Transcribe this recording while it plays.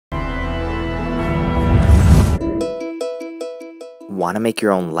Want to make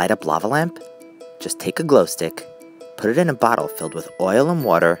your own light up lava lamp? Just take a glow stick, put it in a bottle filled with oil and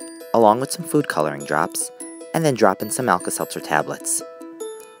water, along with some food coloring drops, and then drop in some Alka-Seltzer tablets.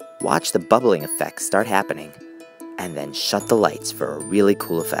 Watch the bubbling effect start happening, and then shut the lights for a really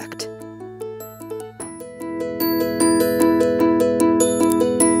cool effect.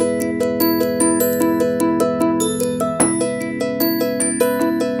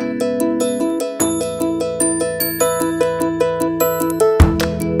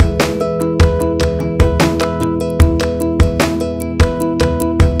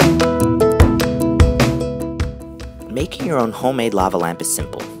 Making your own homemade lava lamp is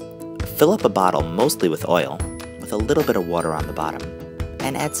simple. Fill up a bottle mostly with oil, with a little bit of water on the bottom,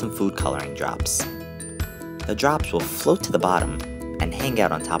 and add some food coloring drops. The drops will float to the bottom and hang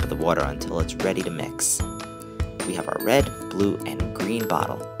out on top of the water until it's ready to mix. We have our red, blue, and green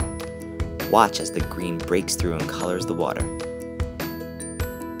bottle. Watch as the green breaks through and colors the water.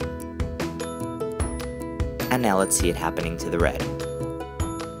 And now let's see it happening to the red.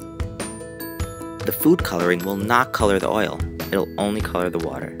 The food coloring will not color the oil, it'll only color the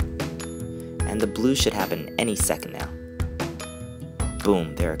water. And the blue should happen any second now.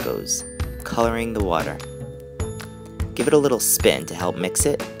 Boom, there it goes, coloring the water. Give it a little spin to help mix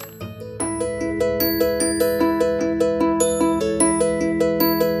it.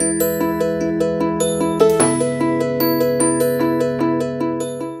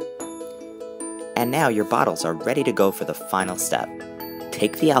 And now your bottles are ready to go for the final step.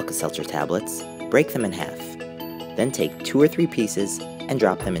 Take the Alka-Seltzer tablets, break them in half, then take 2 or 3 pieces and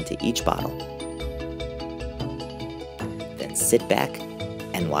drop them into each bottle. Then sit back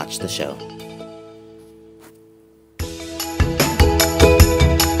and watch the show.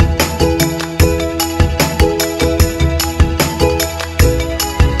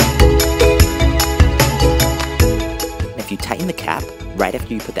 If you tighten the cap right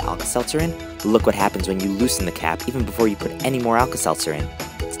after you put the Alka-Seltzer in, look what happens when you loosen the cap even before you put any more Alka-Seltzer in.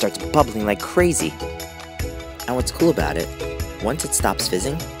 It starts bubbling like crazy. And what's cool about it, once it stops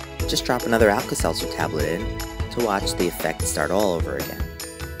fizzing, just drop another Alka-Seltzer tablet in to watch the effect start all over again.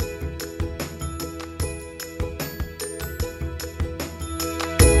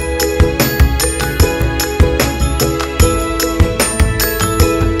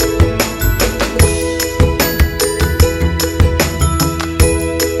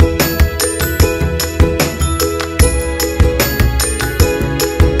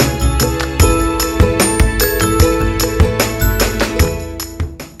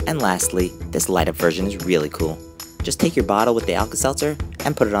 And lastly, this light-up version is really cool. Just take your bottle with the Alka-Seltzer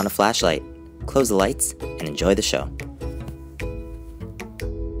and put it on a flashlight. Close the lights and enjoy the show.